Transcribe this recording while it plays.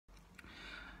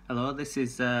Hello, this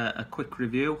is a quick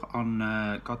review on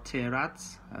God tier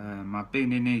ads. I've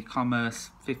been in e-commerce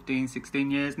 16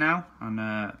 years now,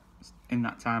 and in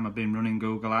that time I've been running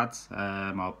Google ads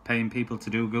or paying people to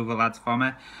do Google ads for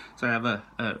me. So I have a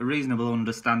reasonable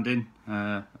understanding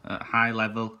at high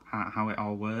level how it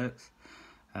all works.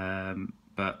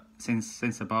 But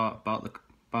since I bought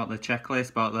the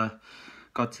checklist, bought the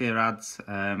God tier ads,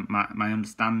 my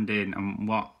understanding and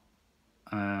what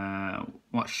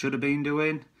should have been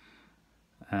doing,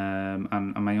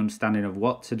 and my understanding of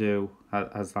what to do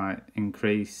has like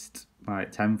increased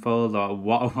like tenfold, or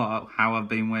how I've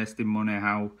been wasting money,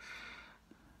 how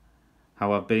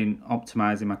I've been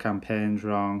optimizing my campaigns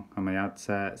wrong and my ad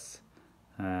sets,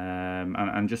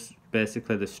 and just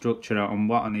basically the structure on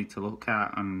what I need to look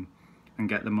at and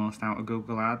get the most out of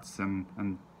Google ads and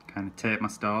kind of take my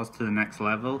stores to the next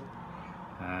level.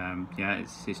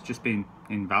 It's just been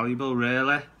invaluable,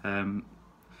 really.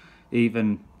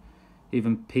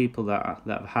 Even people that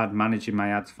have had managing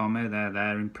my ads for me,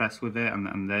 they're impressed with it,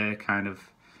 and they kind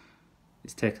of,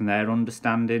 it's taken their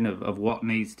understanding of what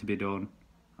needs to be done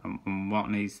and what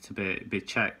needs to be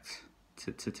checked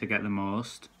to get the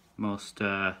most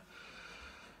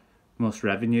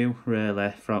revenue,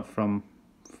 really, from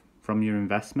your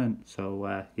investment. So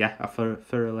I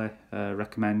thoroughly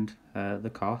recommend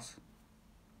the course.